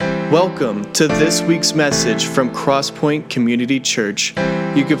Welcome to this week's message from Crosspoint Community Church.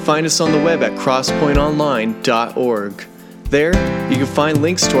 You can find us on the web at crosspointonline.org. There, you can find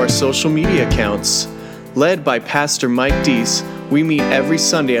links to our social media accounts. Led by Pastor Mike Deese, we meet every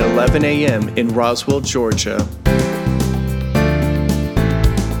Sunday at 11 a.m. in Roswell, Georgia.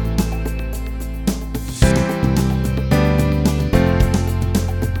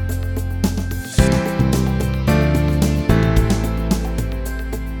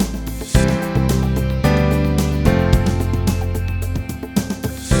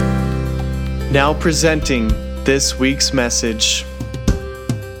 Now presenting this week's message.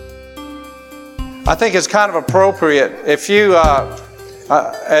 I think it's kind of appropriate if you,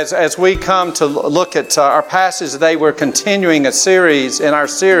 as we come to look at our passage today, we're continuing a series in our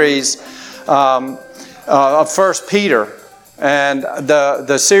series of 1 Peter. And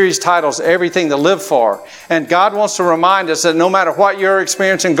the series titles Everything to Live For. And God wants to remind us that no matter what you're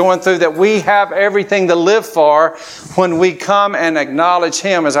experiencing, going through, that we have everything to live for when we come and acknowledge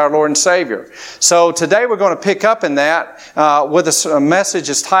Him as our Lord and Savior. So today we're going to pick up in that with a message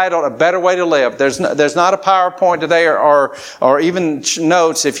is titled A Better Way to Live. There's not a PowerPoint today or even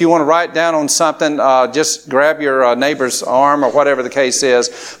notes. If you want to write down on something, just grab your neighbor's arm or whatever the case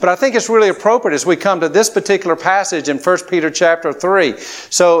is. But I think it's really appropriate as we come to this particular passage in 1 Peter chapter 3.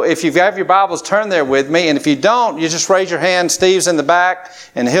 So if you have your Bibles, turn there with me. And if you don't, you just raise your hand. Steve's in the back,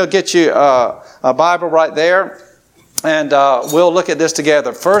 and he'll get you a Bible right there. And we'll look at this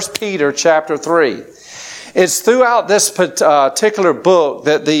together. 1 Peter chapter 3. It's throughout this particular book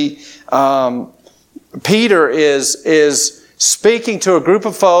that Peter is speaking to a group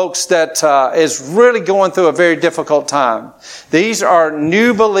of folks that is really going through a very difficult time. These are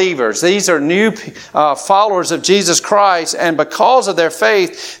new believers. These are new followers of Jesus Christ. And because of their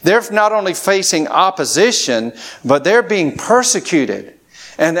faith, they're not only facing opposition, but they're being persecuted.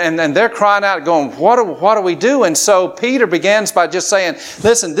 And they're crying out going, what do we do? And so Peter begins by just saying,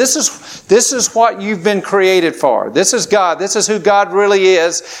 listen, this is what you've been created for. This is God. This is who God really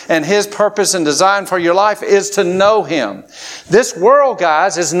is. And His purpose and design for your life is to know Him. This world,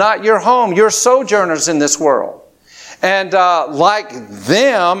 guys, is not your home. You're sojourners in this world. And like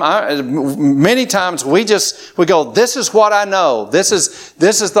them, many times we go, this is what I know. This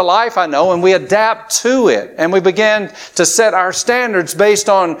is the life I know, and we adapt to it. And we begin to set our standards based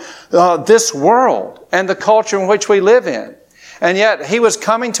on this world and the culture in which we live in. And yet he was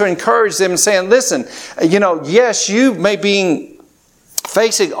coming to encourage them and saying, listen, yes, you may be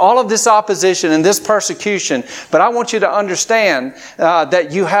facing all of this opposition and this persecution, but I want you to understand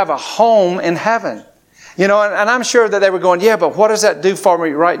that you have a home in heaven. And I'm sure that they were going, yeah, but what does that do for me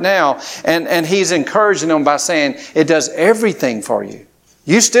right now? And he's encouraging them by saying, it does everything for you.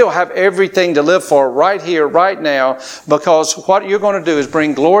 You still have everything to live for right here, right now, because what you're going to do is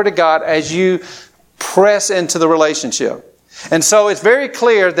bring glory to God as you press into the relationship. And so it's very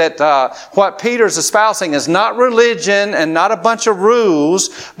clear that what Peter's espousing is not religion and not a bunch of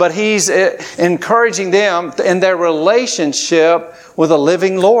rules, but he's encouraging them in their relationship with a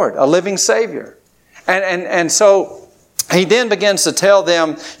living Lord, a living Savior. And so he then begins to tell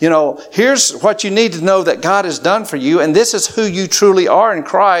them, here's what you need to know that God has done for you, and this is who you truly are in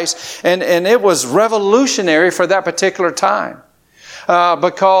Christ. And it was revolutionary for that particular time.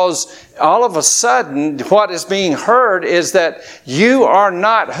 Because all of a sudden, what is being heard is that you are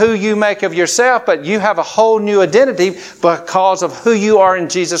not who you make of yourself, but you have a whole new identity because of who you are in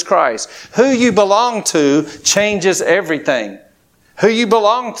Jesus Christ. Who you belong to changes everything. Who you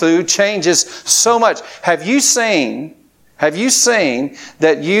belong to changes so much. Have you seen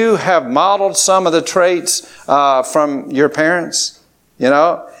that you have modeled some of the traits from your parents? And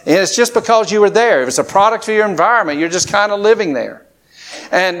it's just because you were there. It was a product of your environment. You're just kind of living there.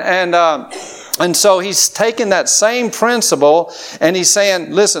 And so he's taking that same principle and he's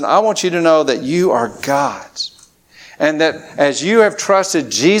saying, listen, I want you to know that you are God's. And that as you have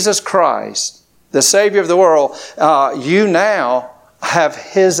trusted Jesus Christ, the Savior of the world, you now have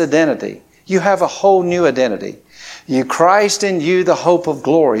His identity. You have a whole new identity. Christ in you, the hope of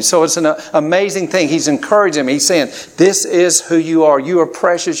glory. So it's an amazing thing. He's encouraging me. He's saying, this is who you are. You are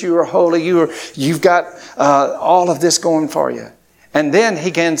precious. You are holy. You've got all of this going for you. And then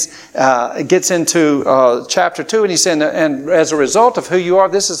he gets into chapter 2, and he's saying, and as a result of who you are,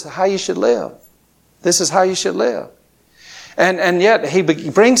 this is how you should live. This is how you should live. And yet he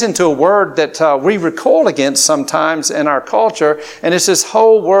brings into a word that we recoil against sometimes in our culture, and it's this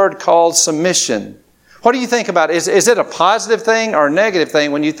whole word called submission. What do you think about it? Is it a positive thing or a negative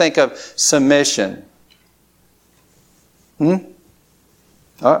thing when you think of submission?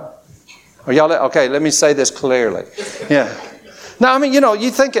 Are y'all, okay, let me say this clearly. Yeah. Now, I mean,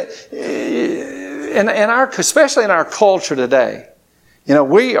 you think especially in our culture today,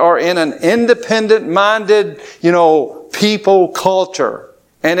 we are in an independent-minded, people culture.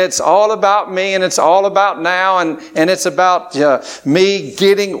 And it's all about me, and it's all about now, and it's about me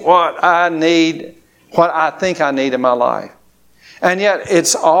getting what I need, what I think I need in my life. And yet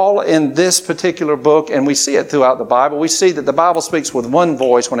it's all in this particular book, and we see it throughout the Bible. We see that the Bible speaks with one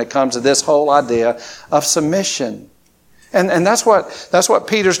voice when it comes to this whole idea of submission. And that's what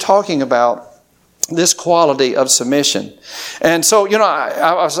Peter's talking about, this quality of submission. And so,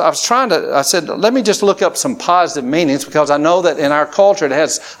 I said, let me just look up some positive meanings, because I know that in our culture it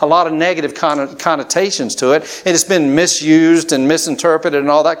has a lot of negative connotations to it. And it's been misused and misinterpreted and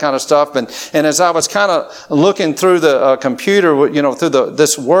all that kind of stuff. And as I was kind of looking through the computer, through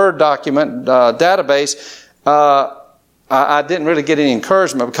this Word document database, I didn't really get any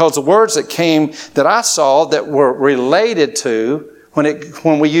encouragement, because the words that I saw that were related to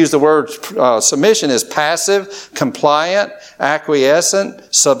when we use the word submission is passive, compliant,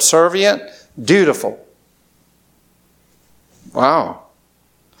 acquiescent, subservient, dutiful. Wow.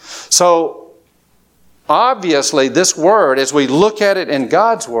 So, obviously, this word, as we look at it in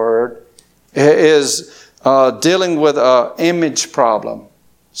God's Word, is dealing with an image problem.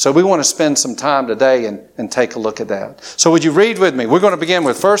 So we want to spend some time today and take a look at that. So would you read with me? We're going to begin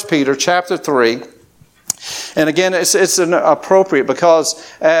with 1 Peter chapter 3. And again, it's appropriate,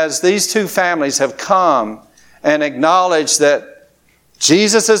 because as these two families have come and acknowledged that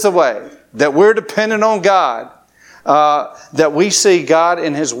Jesus is the way, that we're dependent on God, that we see God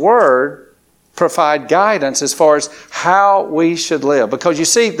in His Word provide guidance as far as how we should live. Because you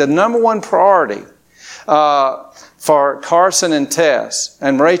see, the number one priority for Carson and Tess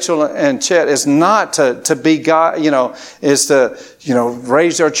and Rachel and Chet is not to be God, is to,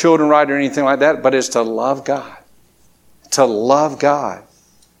 raise their children right or anything like that, but is to love God. To love God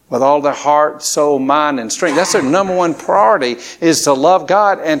with all their heart, soul, mind, and strength. That's their number one priority, is to love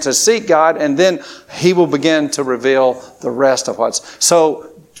God and to seek God, and then He will begin to reveal the rest of what's.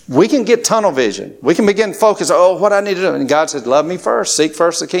 So we can get tunnel vision. We can begin to focus, what I need to do. And God says, love me first. Seek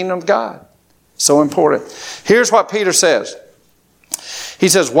first the kingdom of God. So important. Here's what Peter says. He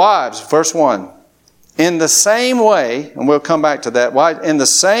says, wives, verse 1, in the same way, and we'll come back to that, in the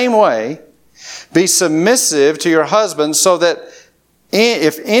same way, be submissive to your husbands, so that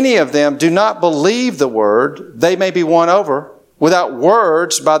if any of them do not believe the word, they may be won over without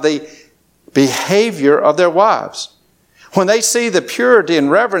words by the behavior of their wives. When they see the purity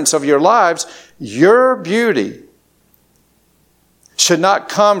and reverence of your lives, your beauty should not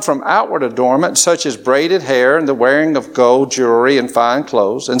come from outward adornment, such as braided hair and the wearing of gold jewelry and fine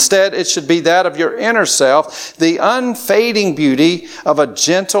clothes. Instead, it should be that of your inner self, the unfading beauty of a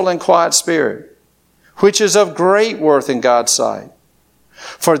gentle and quiet spirit, which is of great worth in God's sight.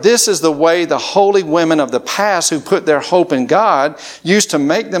 For this is the way the holy women of the past, who put their hope in God, used to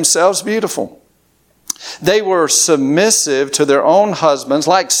make themselves beautiful. They were submissive to their own husbands,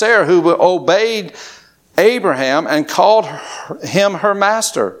 like Sarah, who obeyed Abraham and called him her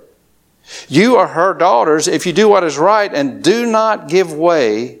master. You are her daughters if you do what is right and do not give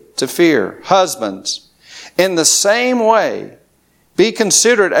way to fear. Husbands, in the same way, be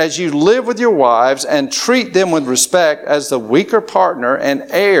considerate as you live with your wives, and treat them with respect as the weaker partner and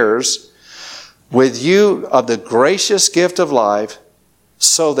heirs with you of the gracious gift of life,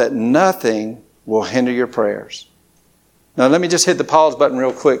 so that nothing will hinder your prayers. Now let me just hit the pause button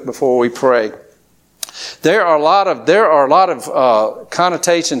real quick before we pray. There are a lot of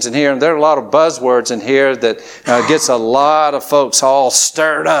connotations in here, and there are a lot of buzzwords in here that gets a lot of folks all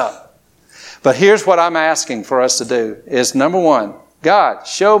stirred up. But here's what I'm asking for us to do is, number one, God,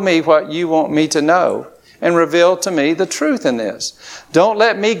 show me what you want me to know and reveal to me the truth in this. Don't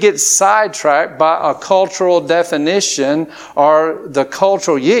let me get sidetracked by a cultural definition or the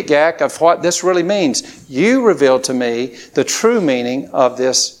cultural yik-yak of what this really means. You reveal to me the true meaning of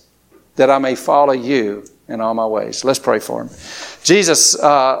this, that I may follow you in all my ways. Let's pray for him. Jesus,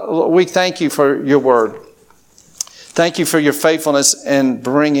 we thank you for your word. Thank you for your faithfulness in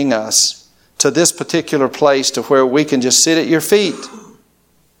bringing us to this particular place to where we can just sit at your feet.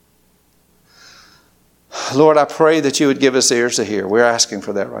 Lord, I pray that you would give us ears to hear. We're asking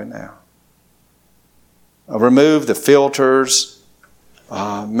for that right now. Remove the filters,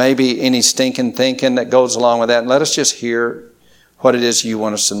 maybe any stinking thinking that goes along with that, and let us just hear what it is you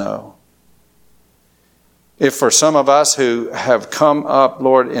want us to know. If for some of us who have come up,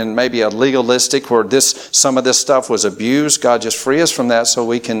 Lord, in maybe a legalistic where some of this stuff was abused, God, just free us from that so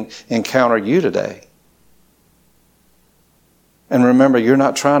we can encounter you today. And remember, you're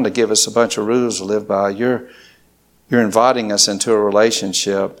not trying to give us a bunch of rules to live by. You're You're inviting us into a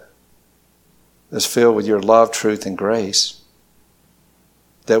relationship that's filled with your love, truth, and grace,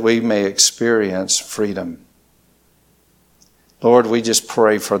 that we may experience freedom. Lord, we just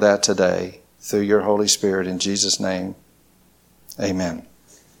pray for that today through your Holy Spirit in Jesus' name. Amen.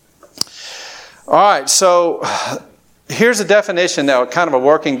 All right, so here's a definition now, kind of a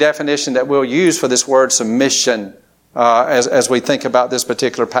working definition that we'll use for this word submission as we think about this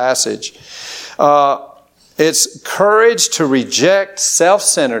particular passage. It's courage to reject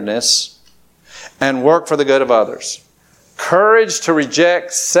self-centeredness and work for the good of others. Courage to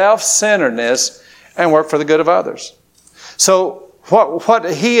reject self-centeredness and work for the good of others. So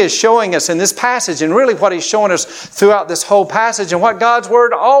what he is showing us in this passage, and really what he's showing us throughout this whole passage, and what God's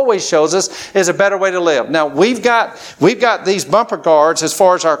Word always shows us, is a better way to live. Now, we've got these bumper guards as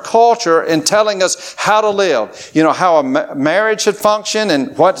far as our culture in telling us how to live. You know, how a marriage should function,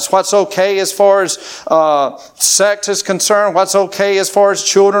 and what's okay as far as sex is concerned, what's okay as far as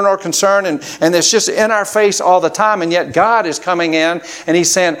children are concerned, and it's just in our face all the time. And yet God is coming in and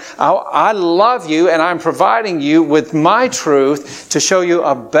He's saying, I love you, and I'm providing you with my truth to show you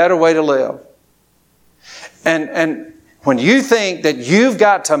a better way to live. And when you think that you've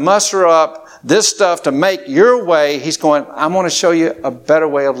got to muster up this stuff to make your way, He's going, I'm going to show you a better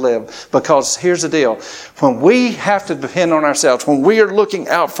way of live. Because here's the deal. When we have to depend on ourselves, when we are looking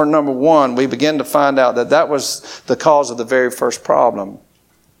out for number one, we begin to find out that was the cause of the very first problem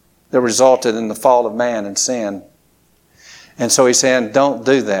that resulted in the fall of man and sin. And so He's saying, don't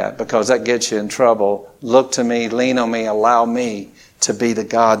do that, because that gets you in trouble. Look to me, lean on me, allow me to be the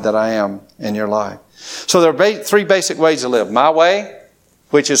God that I am in your life. So there are three basic ways to live. My way,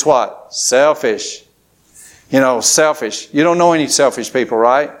 which is what? Selfish. You know, selfish. You don't know any selfish people,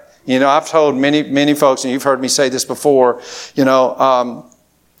 right? You know, I've told many folks, and you've heard me say this before, I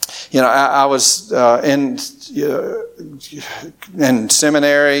was in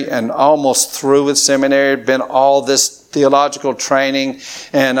seminary and almost through with seminary. Been all this theological training,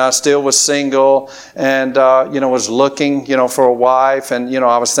 and I still was single, and was looking, for a wife, and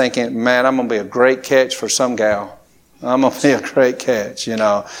I was thinking, man, I'm going to be a great catch for some gal. I'm going to be a great catch,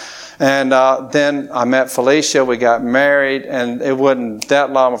 And then I met Felicia. We got married, and it wasn't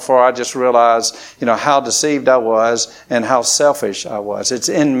that long before I just realized, how deceived I was and how selfish I was. It's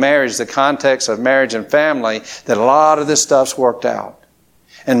in marriage, the context of marriage and family, that a lot of this stuff's worked out.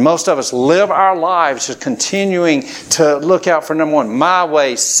 And most of us live our lives just continuing to look out for number one, my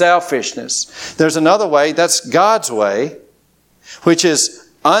way, selfishness. There's another way, that's God's way, which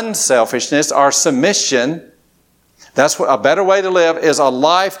is unselfishness or submission. That's what a better way to live is, a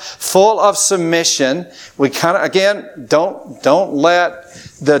life full of submission. We don't let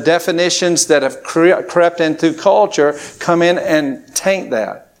the definitions that have crept into culture come in and taint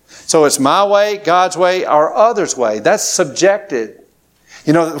that. So it's my way, God's way, or others' way. That's subjective.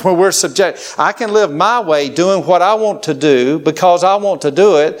 When we're subject, I can live my way doing what I want to do because I want to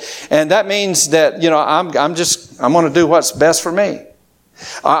do it. And that means that, I'm going to do what's best for me.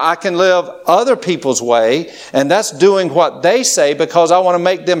 I can live other people's way, and that's doing what they say because I want to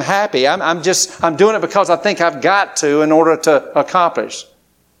make them happy. I'm doing it because I think I've got to in order to accomplish.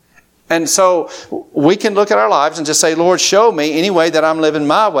 And so we can look at our lives and just say, Lord, show me any way that I'm living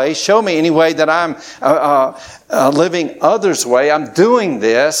my way. Show me any way that I'm living others' way. I'm doing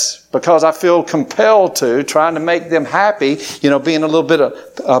this because I feel compelled to, trying to make them happy, being a little bit of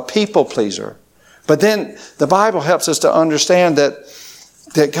a people pleaser. But then the Bible helps us to understand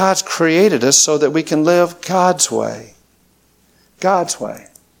that God's created us so that we can live God's way. God's way.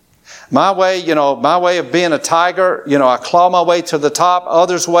 My way, my way of being a tiger, I claw my way to the top.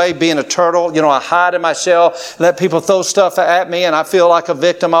 Others' way, being a turtle, I hide in my shell, let people throw stuff at me, and I feel like a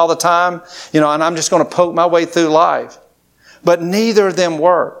victim all the time, and I'm just going to poke my way through life. But neither of them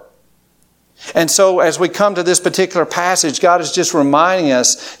work. And so as we come to this particular passage, God is just reminding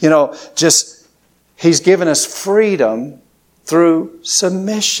us, He's given us freedom through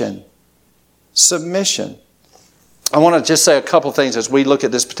submission. Submission. I want to just say a couple things as we look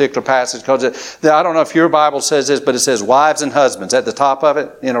at this particular passage, because I don't know if your Bible says this, but it says wives and husbands at the top of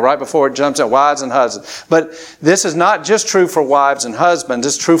it, right before it jumps out, wives and husbands. But this is not just true for wives and husbands,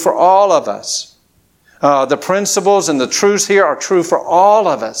 it's true for all of us. The principles and the truths here are true for all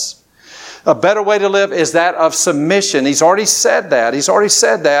of us. A better way to live is that of submission. He's already said that. He's already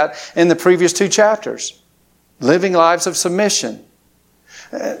said that in the previous 2 chapters. Living lives of submission.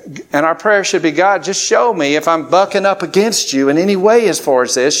 And our prayer should be, God, just show me if I'm bucking up against you in any way as far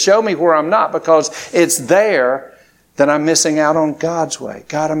as this. Show me where I'm not, because it's there that I'm missing out on God's way.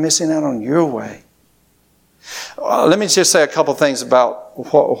 God, I'm missing out on your way. Let me just say a couple things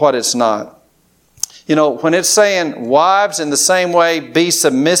about what it's not. You know, when it's saying, wives, in the same way, be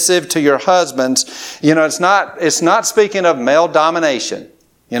submissive to your husbands, you know, it's not speaking of male domination.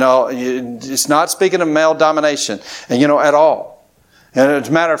 You know, it's not speaking of male domination, and you know, at all. And as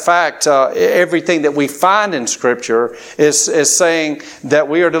a matter of fact, everything that we find in Scripture is saying that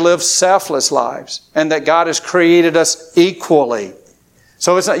we are to live selfless lives and that God has created us equally.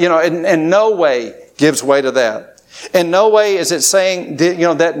 So it's not, you know, in no way gives way to that. In no way is it saying that, you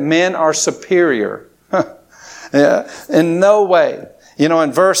know, that men are superior. Yeah, in no way. You know,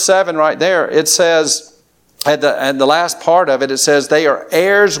 in verse 7 right there, it says, at the last part of it, it says, they are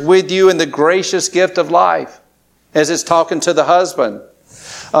heirs with you in the gracious gift of life. As it's talking to the husband.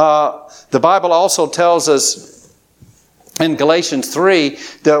 The Bible also tells us in Galatians 3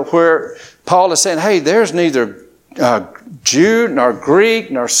 that where Paul is saying, hey, there's neither Jew nor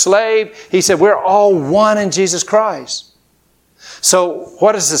Greek nor slave. He said, we're all one in Jesus Christ. So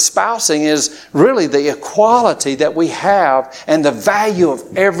what is espousing is really the equality that we have and the value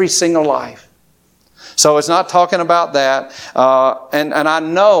of every single life. So it's not talking about that. And I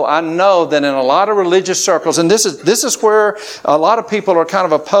know that in a lot of religious circles, and this is where a lot of people are kind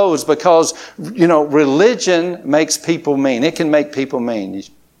of opposed because, you know, religion makes people mean. It can make people mean.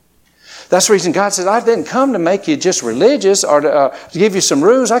 That's the reason God says, I didn't come to make you just religious or to give you some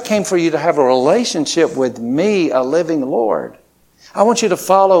rules. I came for you to have a relationship with me, a living Lord. I want you to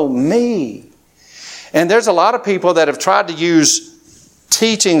follow me. And there's a lot of people that have tried to use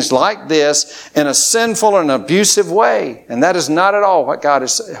teachings like this in a sinful and abusive way. And that is not at all what God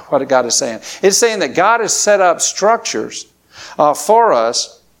is saying. It's saying that God has set up structures for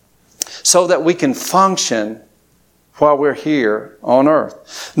us so that we can function while we're here on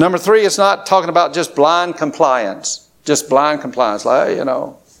earth. Number 3, it's not talking about just blind compliance. Just blind compliance. Like, you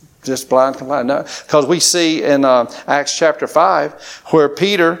know, just blind compliance. No, because we see in Acts chapter 5 where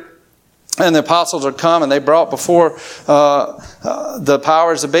Peter and the apostles are come and they brought before the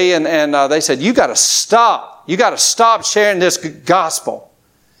powers that be and they said, you got to stop. You got to stop sharing this gospel.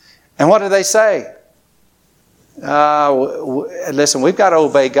 And what did they say? Listen, we've got to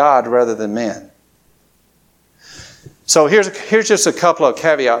obey God rather than men. So here's just a couple of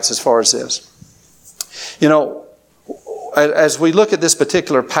caveats as far as this. You know, as we look at this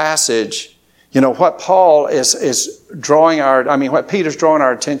particular passage, you know, what Paul is what Peter's drawing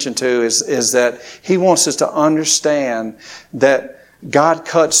our attention to is that he wants us to understand that God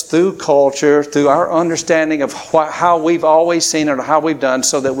cuts through culture, through our understanding of how we've always seen it or how we've done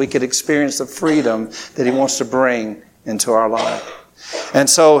so that we could experience the freedom that he wants to bring into our life. And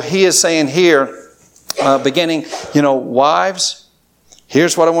so he is saying here, beginning, you know, wives,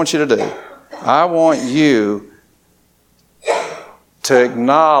 here's what I want you to do. I want you to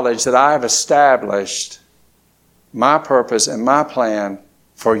acknowledge that I have established my purpose and my plan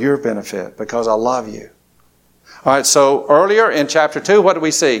for your benefit because I love you. All right, so earlier in chapter 2, what did we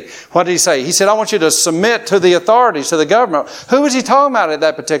see? What did he say? He said, I want you to submit to the authorities, to the government. Who was he talking about at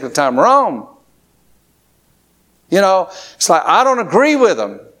that particular time? Rome. You know, it's like, I don't agree with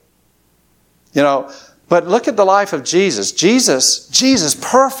them. You know, but look at the life of Jesus. Jesus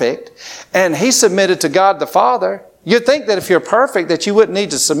perfect, and he submitted to God the Father. You'd think that if you're perfect that you wouldn't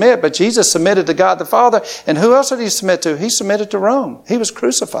need to submit, but Jesus submitted to God the Father. And who else did he submit to? He submitted to Rome. He was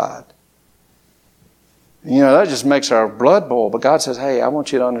crucified. You know, that just makes our blood boil. But God says, hey, I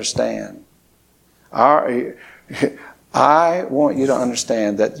want you to understand. I want you to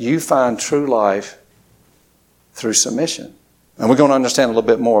understand that you find true life through submission. And we're going to understand a little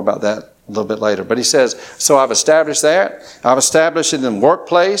bit more about that a little bit later. But he says, so I've established that. I've established it in the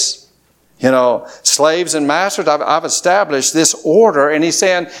workplace. You know, slaves and masters, I've established this order. And he's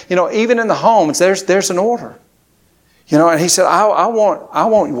saying, you know, even in the homes, there's an order. You know, and he said, I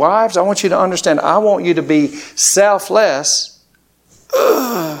want wives, I want you to understand, I want you to be selfless.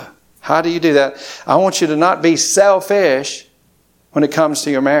 How do you do that? I want you to not be selfish when it comes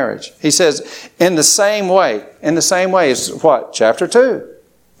to your marriage. He says, in the same way is what? Chapter 2.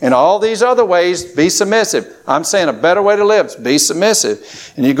 In all these other ways, be submissive. I'm saying a better way to live is be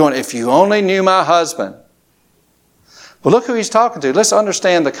submissive. And you're going, if you only knew my husband. Well, look who he's talking to. Let's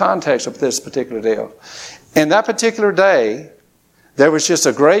understand the context of this particular deal. In that particular day, there was just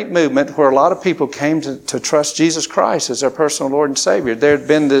a great movement where a lot of people came to trust Jesus Christ as their personal Lord and Savior. There had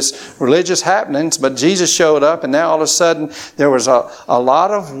been this religious happenings, but Jesus showed up, and now all of a sudden there was a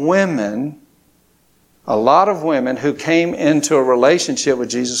lot of women who came into a relationship with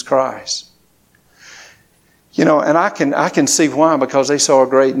Jesus Christ. You know, and I can see why, because they saw a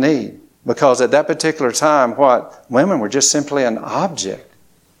great need. Because at that particular time, women were just simply an object.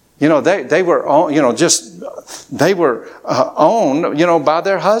 You know, they were owned, you know, by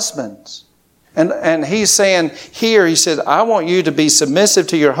their husbands. And he's saying here, he says, I want you to be submissive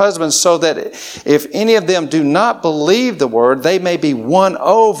to your husbands so that if any of them do not believe the word, they may be won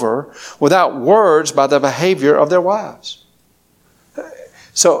over without words by the behavior of their wives.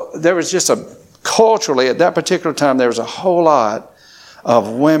 So there was just culturally, at that particular time, there was a whole lot of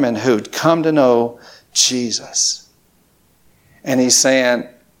women who'd come to know Jesus. And he's saying,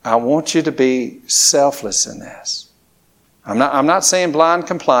 I want you to be selfless in this. I'm not saying blind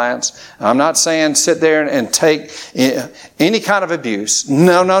compliance. I'm not saying sit there and take any kind of abuse.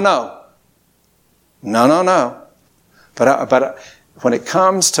 No. But when it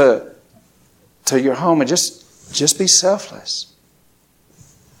comes to your home, just be selfless.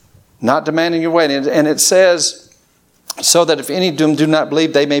 Not demanding your way. And it says, so that if any of them do not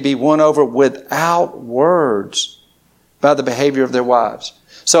believe, they may be won over without words by the behavior of their wives.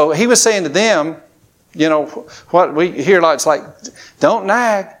 So he was saying to them, you know, what we hear a lot, it's like, don't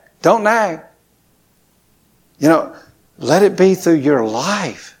nag. You know, let it be through your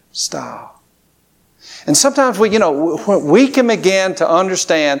lifestyle. And sometimes we can begin to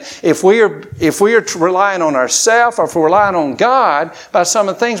understand if we are relying on ourselves or if we're relying on God by some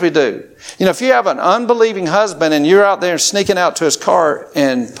of the things we do. You know, if you have an unbelieving husband and you're out there sneaking out to his car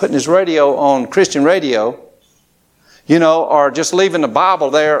and putting his radio on Christian radio, you know, or just leaving the Bible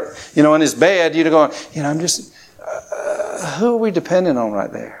there, you know, in his bed, you're going, you know, I'm just, who are we depending on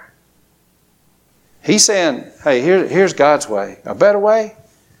right there? He's saying, hey, here's God's way. A better way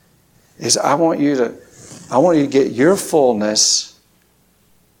is I want you to get your fullness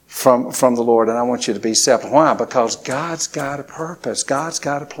from the Lord, and I want you to be selfless. Why? Because God's got a purpose. God's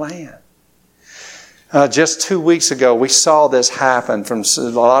got a plan. Just 2 weeks ago, we saw this happen. From a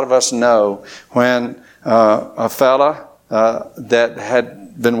lot of us know when a fella that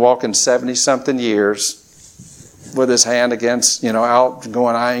had been walking 70-something years with his hand against, you know, out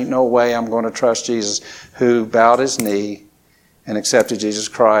going, I ain't no way I'm going to trust Jesus, who bowed his knee and accepted Jesus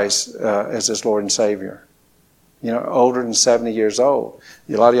Christ as his Lord and Savior. You know, older than 70 years old.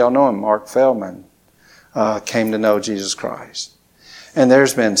 A lot of y'all know him, Mark Feldman, came to know Jesus Christ. And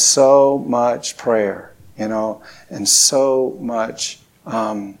there's been so much prayer, you know, and so much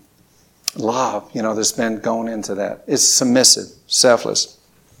love, you know, that's been going into that. It's submissive, selfless.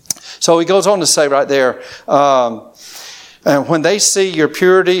 So he goes on to say right there, and when they see your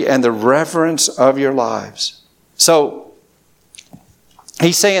purity and the reverence of your lives. So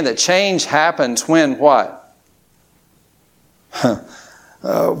he's saying that change happens when what?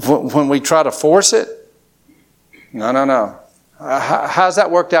 When we try to force it? No. How's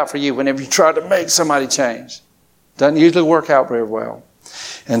that worked out for you whenever you try to make somebody change? Doesn't usually work out very well.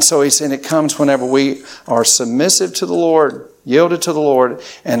 And so he's saying it comes whenever we are submissive to the Lord, yielded to the Lord,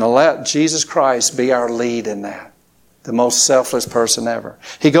 and let Jesus Christ be our lead in that. The most selfless person ever.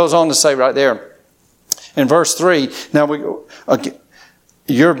 He goes on to say right there in verse 3, now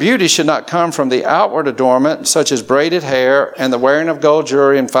your beauty should not come from the outward adornment, such as braided hair and the wearing of gold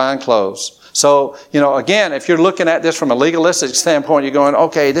jewelry and fine clothes. So, you know, again, if you're looking at this from a legalistic standpoint, you're going,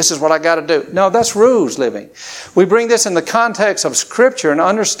 okay, this is what I got to do. No, that's rules living. We bring this in the context of Scripture and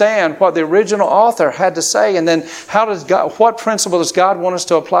understand what the original author had to say, and then what principle does God want us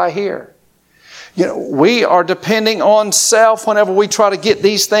to apply here? You know, we are depending on self whenever we try to get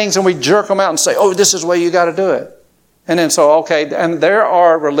these things and we jerk them out and say, oh, this is the way you got to do it. And then and there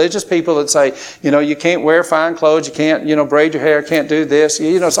are religious people that say, you know, you can't wear fine clothes, you can't, you know, braid your hair, can't do this,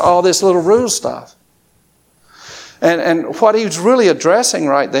 you know, it's all this little rule stuff. And what he's really addressing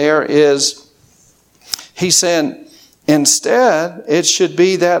right there is, he's saying, instead, it should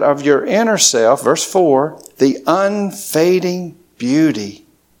be that of your inner self, verse 4, the unfading beauty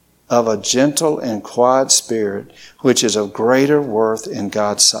of a gentle and quiet spirit, which is of greater worth in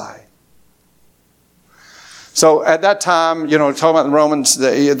God's sight. So at that time, you know, talking about the Romans,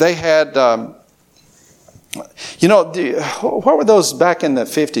 they had, you know, what were those back in the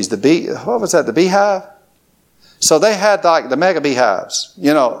 50s? What was that, the beehive? So they had like the mega beehives,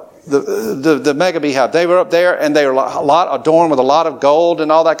 you know, the mega beehive. They were up there and they were a lot adorned with a lot of gold and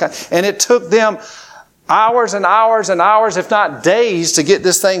all that kind. And it took them hours and hours and hours, if not days, to get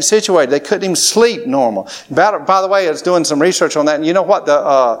this thing situated. They couldn't even sleep normal. By the way, I was doing some research on that. And you know what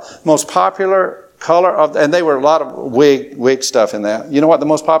the most popular color of, and they were a lot of wig stuff in that. You know what the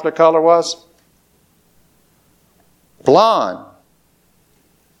most popular color was? Blonde.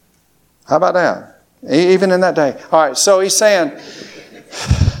 How about that? Even in that day. All right, so he's saying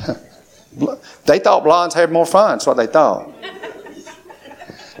they thought blondes had more fun. That's what they thought.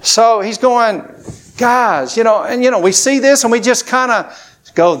 So he's going, guys, you know, and you know, we see this and we just kind of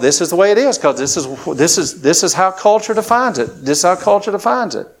go, this is the way it is, because this is how culture defines it. This is how culture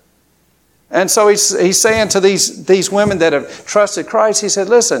defines it. And so he's saying to these women that have trusted Christ, he said,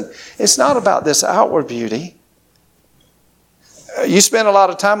 listen, it's not about this outward beauty. You spend a lot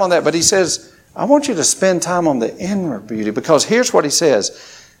of time on that, but he says, I want you to spend time on the inward beauty, because here's what he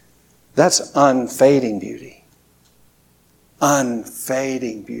says. That's unfading beauty.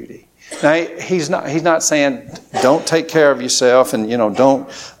 Unfading beauty. Now, he's not saying don't take care of yourself and, don't,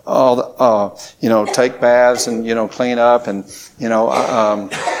 take baths and, clean up and,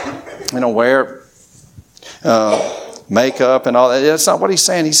 wear makeup and all that. That's not what he's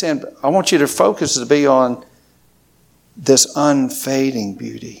saying. He's saying, I want you to focus to be on this unfading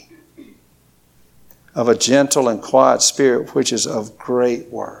beauty of a gentle and quiet spirit, which is of great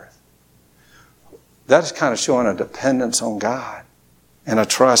worth. That's kind of showing a dependence on God and a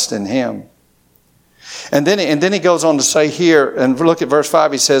trust in Him. And then he goes on to say here, and look at verse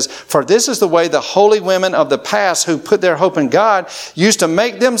 5, he says, for this is the way the holy women of the past who put their hope in God used to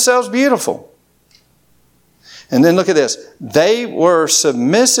make themselves beautiful. And then look at this. They were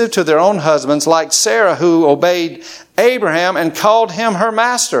submissive to their own husbands, like Sarah, who obeyed Abraham and called him her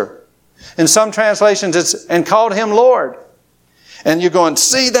master. In some translations, it's and called him Lord. And you're going,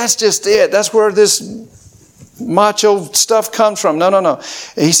 see, that's just it. That's where this macho stuff comes from. No.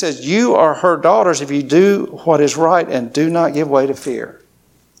 He says, you are her daughters if you do what is right and do not give way to fear.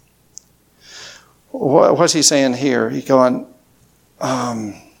 What's he saying here? He's going,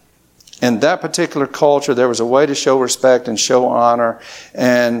 in that particular culture, there was a way to show respect and show honor.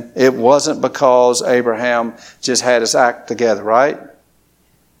 And it wasn't because Abraham just had his act together, right?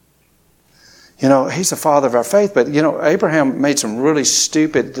 He's the father of our faith, but, Abraham made some really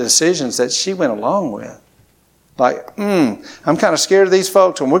stupid decisions that she went along with. Like, I'm kind of scared of these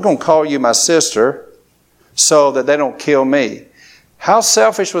folks, and we're going to call you my sister so that they don't kill me. How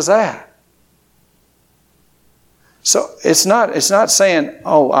selfish was that? So it's not saying,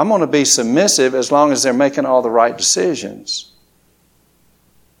 oh, I'm going to be submissive as long as they're making all the right decisions.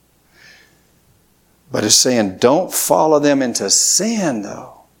 But it's saying, don't follow them into sin,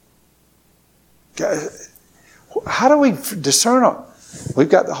 though. How do we discern? We've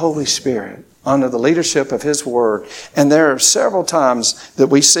got the Holy Spirit under the leadership of His Word. And there are several times that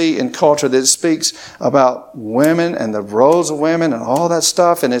we see in culture that it speaks about women and the roles of women and all that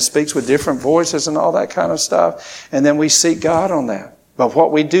stuff. And it speaks with different voices and all that kind of stuff. And then we seek God on that. But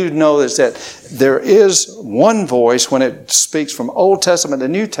what we do know is that there is one voice when it speaks from Old Testament to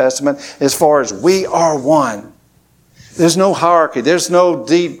New Testament as far as we are one. There's no hierarchy. There's no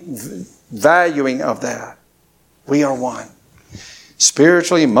deep valuing of that. We are one.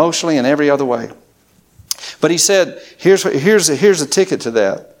 Spiritually, emotionally, and every other way. But he said, here's a ticket to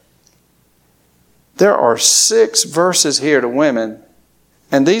that. There are 6 verses here to women,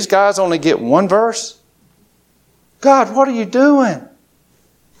 and these guys only get 1 verse? God, what are you doing?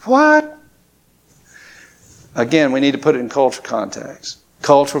 What? Again, we need to put it in cultural context.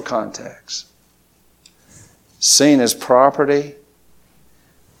 Cultural context. Seen as property.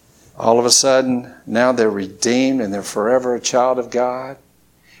 All of a sudden, now they're redeemed and they're forever a child of God.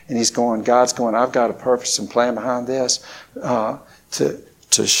 And God's going, I've got a purpose and plan behind this to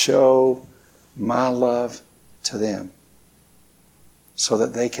show my love to them so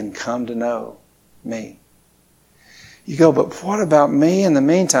that they can come to know me. You go, but what about me in the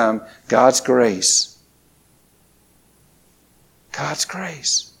meantime? God's grace. God's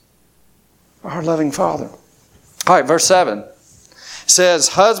grace. Our loving Father. All right, verse 7. Says,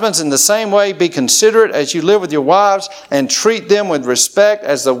 husbands, in the same way, be considerate as you live with your wives and treat them with respect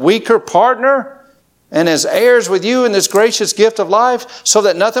as the weaker partner and as heirs with you in this gracious gift of life so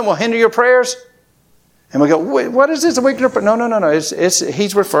that nothing will hinder your prayers. And we go, what is this? A weaker partner? No.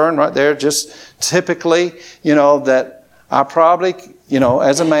 He's referring right there just typically, that I probably,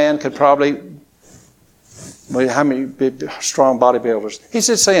 as a man could probably, how many strong bodybuilders? He's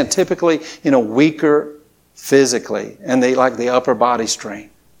just saying typically, weaker physically, and they like the upper body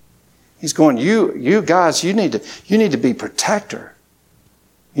strength. He's going, you guys, you need to be protector.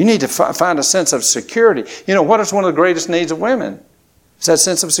 You need to find a sense of security. What is one of the greatest needs of women? It's that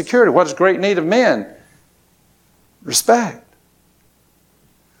sense of security. What is great need of men? Respect.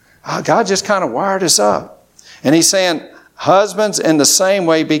 God just kind of wired us up. And he's saying, husbands, in the same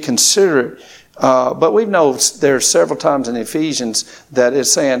way, be considerate. But we know there are several times in Ephesians that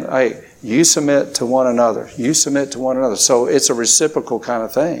it's saying, hey, you submit to one another. You submit to one another. So it's a reciprocal kind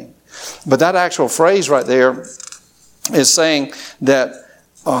of thing. But that actual phrase right there is saying that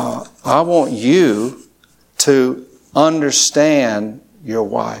I want you to understand your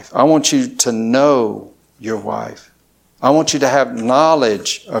wife. I want you to know your wife. I want you to have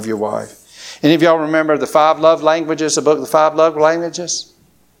knowledge of your wife. Any of y'all remember the 5 love languages, the book, The 5 Love Languages?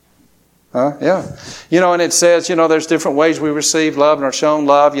 Yeah. And it says, there's different ways we receive love and are shown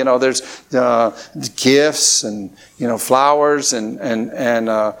love. There's gifts and, flowers and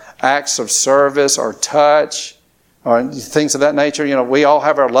acts of service or touch or things of that nature. We all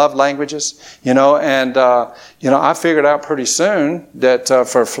have our love languages, and, I figured out pretty soon that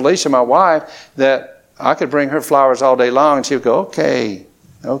for Felicia, my wife, that I could bring her flowers all day long and she would go, okay.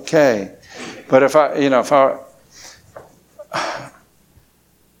 But if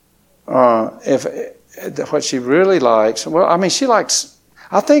what she really likes,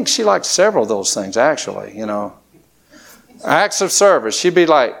 I think she likes several of those things actually, Acts of service. She'd be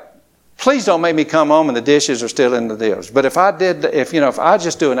like, please don't make me come home and the dishes are still in the dishes. But if I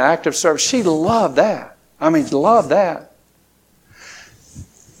just do an act of service, she loved that. Loved that.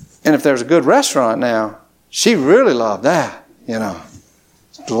 And if there's a good restaurant now, she really loved that,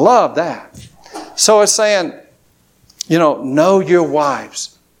 Loved that. So it's saying, know your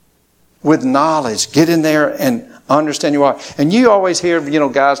wives with knowledge. Get in there and understand your wife. And you always hear,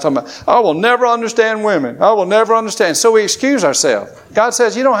 guys talking about, I will never understand women. I will never understand. So we excuse ourselves. God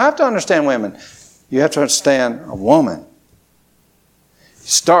says you don't have to understand women. You have to understand a woman.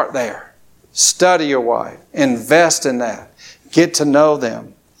 Start there. Study your wife. Invest in that. Get to know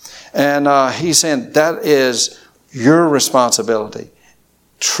them. And he's saying that is your responsibility.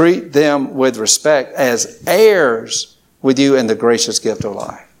 Treat them with respect as heirs with you in the gracious gift of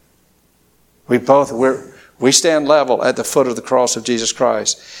life. We stand level at the foot of the cross of Jesus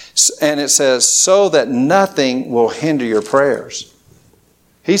Christ. And it says, so that nothing will hinder your prayers.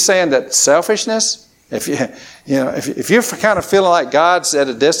 He's saying that selfishness, if you're kind of feeling like God's at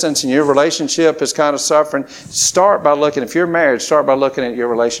a distance and your relationship is kind of suffering, if you're married, start by looking at your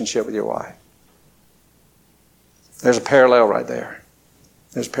relationship with your wife. There's a parallel right there.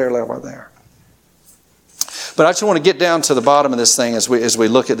 But I just want to get down to the bottom of this thing as we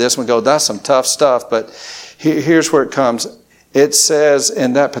look at this and go, that's some tough stuff. But here's where it comes. It says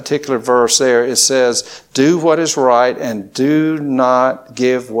in that particular verse there, it says, do what is right and do not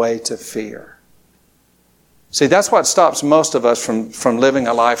give way to fear. See, that's what stops most of us from living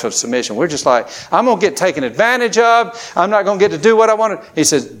a life of submission. We're just like, I'm going to get taken advantage of. I'm not going to get to do what I want to. He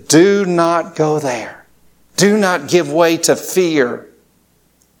says, do not go there. Do not give way to fear.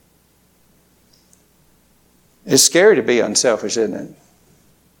 It's scary to be unselfish, isn't it?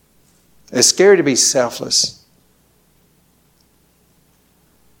 It's scary to be selfless.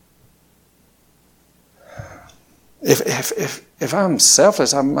 If I'm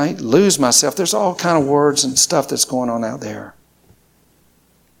selfless, I might lose myself. There's all kind of words and stuff that's going on out there.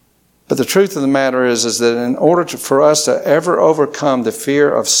 But the truth of the matter is that in order for us to ever overcome the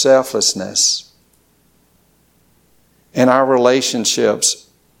fear of selflessness in our relationships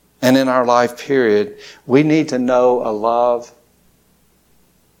and in our life period, we need to know a love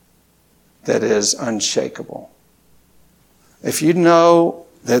that is unshakable. If you know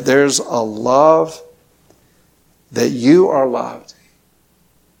that there's a love that you are loved,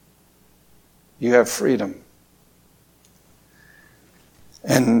 you have freedom.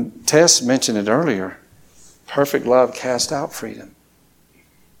 And Tess mentioned it earlier. Perfect love casts out freedom.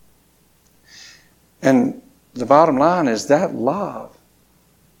 And the bottom line is that love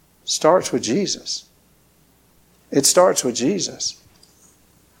starts with Jesus. It starts with Jesus.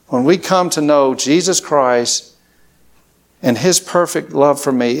 When we come to know Jesus Christ and His perfect love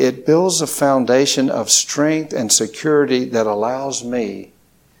for me, it builds a foundation of strength and security that allows me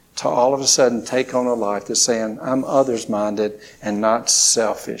to all of a sudden take on a life that's saying, I'm others-minded and not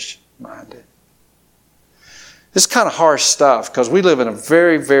selfish-minded. This is kind of harsh stuff because we live in a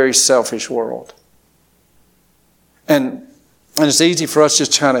very, very selfish world. And it's easy for us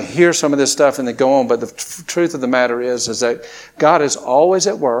just trying to hear some of this stuff and then go on. But the truth of the matter is that God is always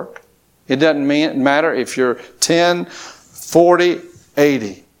at work. It doesn't matter if you're 10, 40,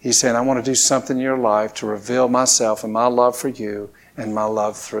 80. He's saying, I want to do something in your life to reveal myself and my love for you and my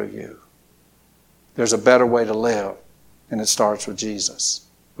love through you. There's a better way to live, and it starts with Jesus.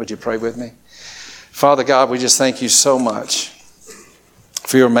 Would you pray with me? Father God, we just thank you so much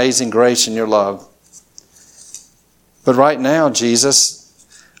for your amazing grace and your love. But right now, Jesus,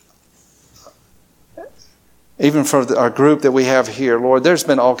 even for our group that we have here, Lord, there's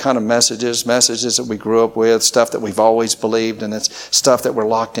been all kind of messages that we grew up with, stuff that we've always believed, and it's stuff that we're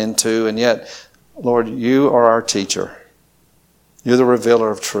locked into. And yet, Lord, you are our teacher. You're the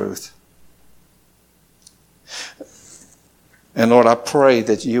revealer of truth. And Lord, I pray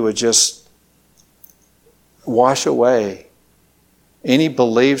that you would just wash away any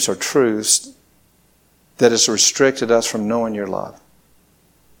beliefs or truths that has restricted us from knowing your love.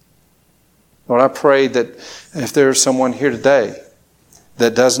 Lord, I pray that if there's someone here today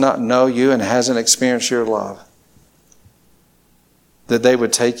that does not know you and hasn't experienced your love, that they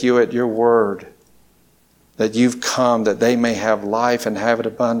would take you at your word, that you've come that they may have life and have it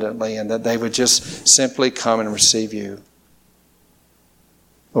abundantly, and that they would just simply come and receive you.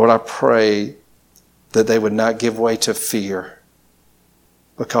 Lord, I pray that they would not give way to fear,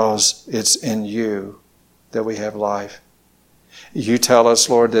 because it's in you that we have life. You tell us,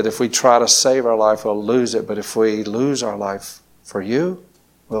 Lord, that if we try to save our life, we'll lose it. But if we lose our life for you,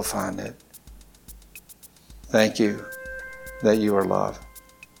 we'll find it. Thank you that you are love.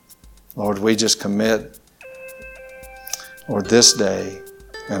 Lord, we just commit, Lord, this day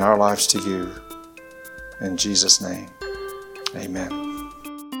and our lives to you. In Jesus' name, amen.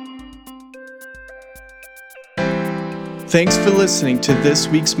 Thanks for listening to this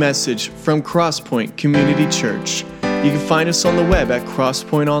week's message from Crosspoint Community Church. You can find us on the web at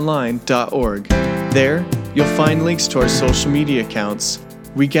crosspointonline.org. There, you'll find links to our social media accounts.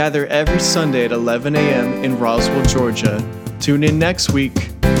 We gather every Sunday at 11 a.m. in Roswell, Georgia. Tune in next week.